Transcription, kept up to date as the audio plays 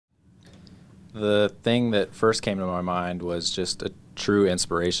The thing that first came to my mind was just a true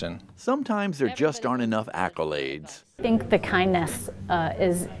inspiration. Sometimes there just aren't enough accolades. I think the kindness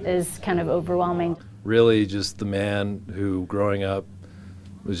is kind of overwhelming. Really just the man who, growing up,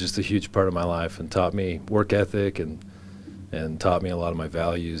 was just a huge part of my life and taught me work ethic and taught me a lot of my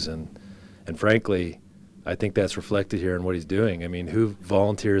values. And frankly, I think that's reflected here in what he's doing. I mean, who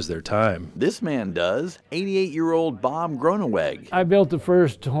volunteers their time? This man does. 88-year-old Bob Groeneweg. I built the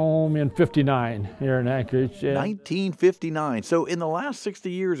first home in '59 here in Anchorage. 1959. So in the last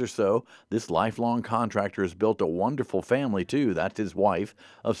 60 years or so, this lifelong contractor has built a wonderful family, too. That's his wife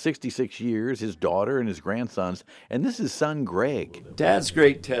of 66 years, his daughter, and his grandsons. And this is son Greg. Dad's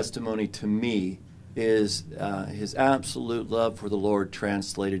great testimony to me is his absolute love for the Lord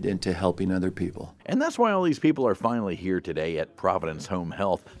translated into helping other people. And that's why all these people are finally here today at Providence Home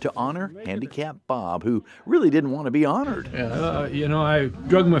Health to honor Handicap Bob, who really didn't want to be honored. I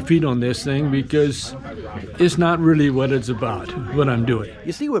drug my feet on this thing because it's not really what it's about, what I'm doing.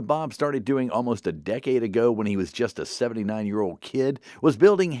 You see, what Bob started doing almost a decade ago when he was just a 79-year-old kid was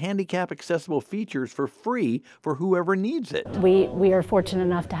building handicap-accessible features for free for whoever needs it. We are fortunate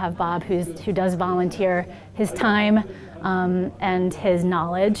enough to have Bob who does volunteer his time and his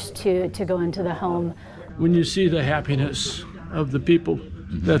knowledge to go into the home. When you see the happiness of the people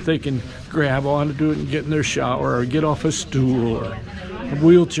that they can grab onto it and get in their shower or get off a stool or a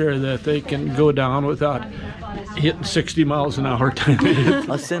wheelchair that they can go down without hitting 60 miles an hour.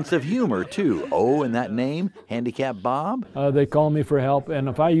 A sense of humor, too. Oh, and that name, Handicap Bob? They call me for help, and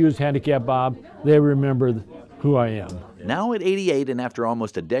if I use Handicap Bob, they remember who I am. Now at 88, and after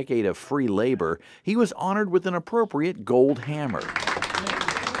almost a decade of free labor, he was honored with an appropriate gold hammer.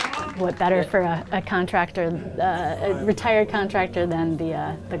 What better for a contractor, a retired contractor, than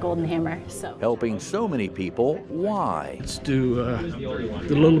the golden hammer? So helping so many people. Why? It's to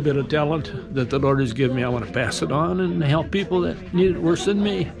the little bit of talent that the Lord has given me. I want to pass it on and help people that need it worse than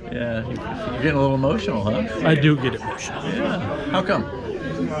me. Yeah, you're getting a little emotional, huh? I do get emotional. Yeah. How come?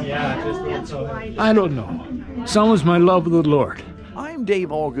 I don't know. Someone's my love of the Lord. I'm Dave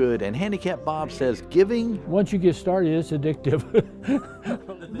Allgood, and Handicap Bob says giving, once you get started, it's addictive.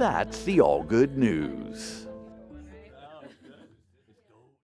 That's the Allgood News.